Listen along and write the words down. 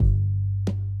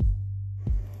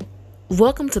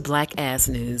Welcome to Black Ass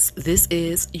News. This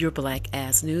is your Black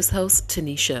Ass News host,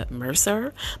 Tanisha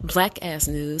Mercer. Black Ass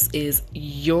News is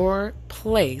your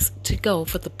place to go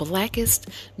for the blackest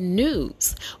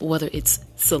news, whether it's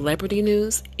celebrity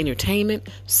news, entertainment,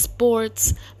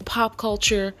 sports, pop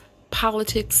culture,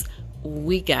 politics.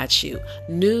 We got you.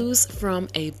 News from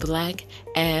a black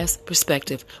ass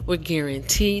perspective. We're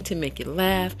guaranteed to make you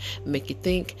laugh, make you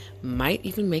think, might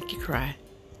even make you cry.